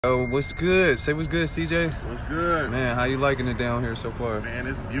Oh, what's good? Say what's good, CJ. What's good? Man, how you liking it down here so far? Man,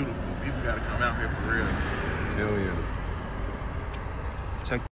 it's beautiful. People gotta come out here for real. Hell yeah.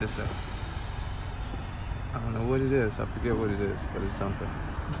 Check this out. I don't know what it is. I forget what it is, but it's something.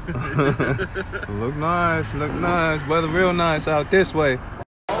 Look nice, look nice. Weather real nice out this way.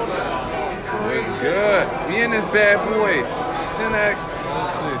 What's good? We in this bad boy. 10X.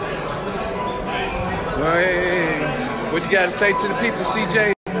 Let's see. Hey, what you got to say to the people,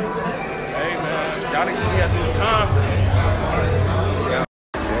 CJ? Y'all niggas be at this conference. Yo,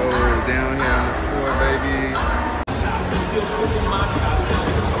 down here on the floor, baby.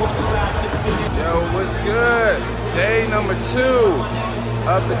 Yo, what's good? Day number 2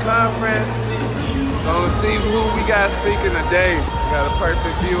 of the conference. Gonna see who we got speaking today. Got a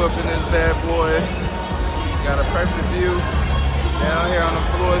perfect view up in this bad boy. Got a perfect view down here on the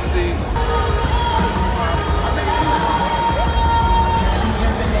floor seats.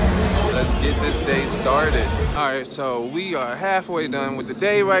 Let's get this day started. All right, so we are halfway done with the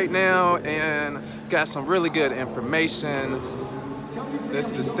day right now and got some really good information.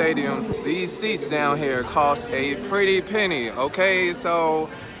 This is the stadium. These seats down here cost a pretty penny, okay? So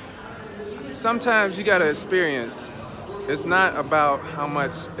sometimes you gotta experience. It's not about how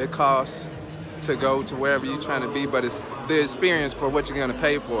much it costs to go to wherever you're trying to be, but it's the experience for what you're gonna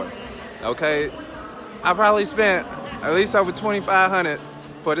pay for, okay? I probably spent at least over $2,500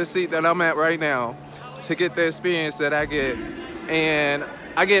 for the seat that I'm at right now to get the experience that I get. And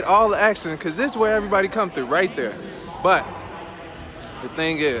I get all the action because this is where everybody come through, right there. But the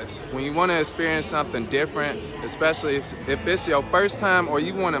thing is, when you want to experience something different, especially if it's your first time or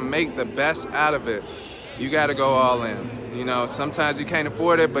you want to make the best out of it, you got to go all in. You know, sometimes you can't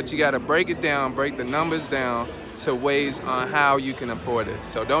afford it, but you got to break it down, break the numbers down to ways on how you can afford it.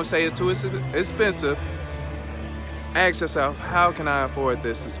 So don't say it's too expensive. Ask yourself, how can I afford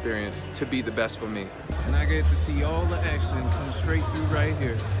this experience to be the best for me? And I get to see all the action come straight through right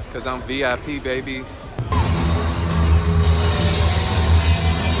here. Cause I'm VIP, baby.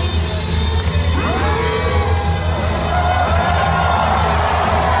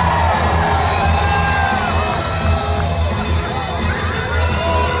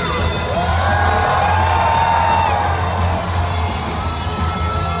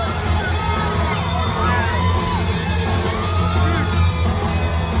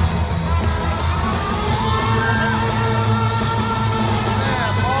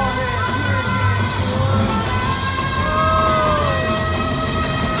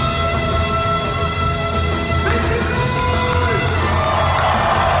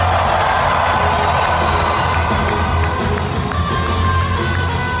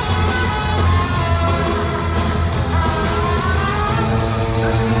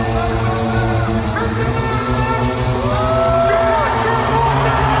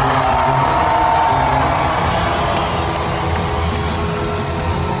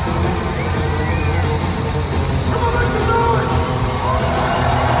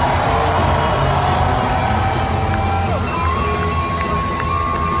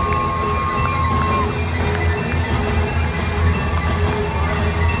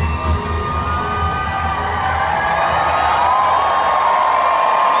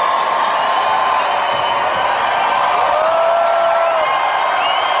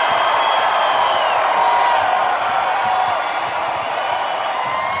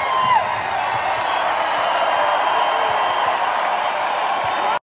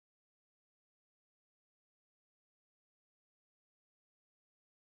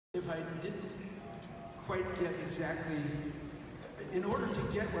 If I didn't quite get exactly, in order to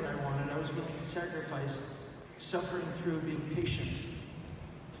get what I wanted, I was willing to sacrifice suffering through being patient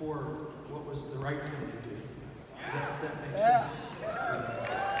for what was the right thing to do. If that makes sense.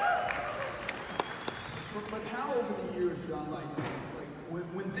 But how over the years, John, like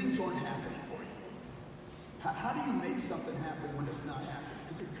when things aren't happening for you, how do you make something happen when it's not happening?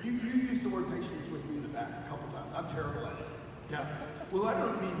 Because you used the word patience with me in the back a couple times. I'm terrible at it. Yeah. Well, I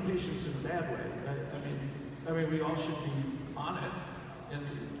don't mean patience in a bad way. I mean, we all should be on it and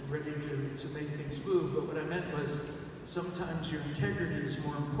ready to make things move. But what I meant was sometimes your integrity is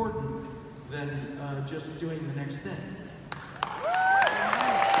more important than just doing the next thing.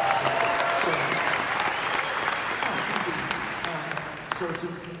 So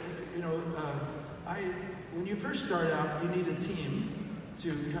you know, when you first start out, you need a team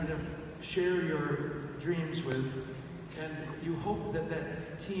to kind of share your dreams with. And you hope that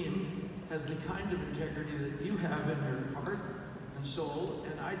that team has the kind of integrity that you have in your heart and soul.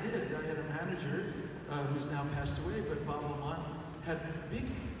 And I did. I had a manager who's now passed away, but Bob Lamont had big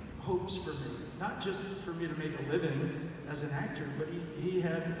hopes for me, not just for me to make a living as an actor, but he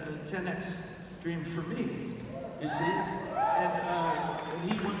had a 10x dream for me, you see?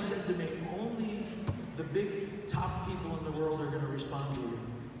 And he once said to me, only the big top people in the world are going to respond to you.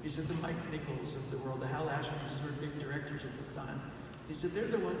 He said the Mike Nichols of the world, the Hal Ashmans were big directors at the time. He said they're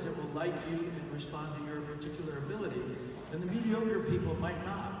the ones that will like you and respond to your particular ability, and the mediocre people might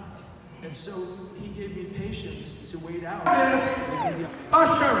not. And so he gave me patience to wait out.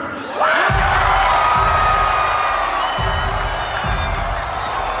 Usher!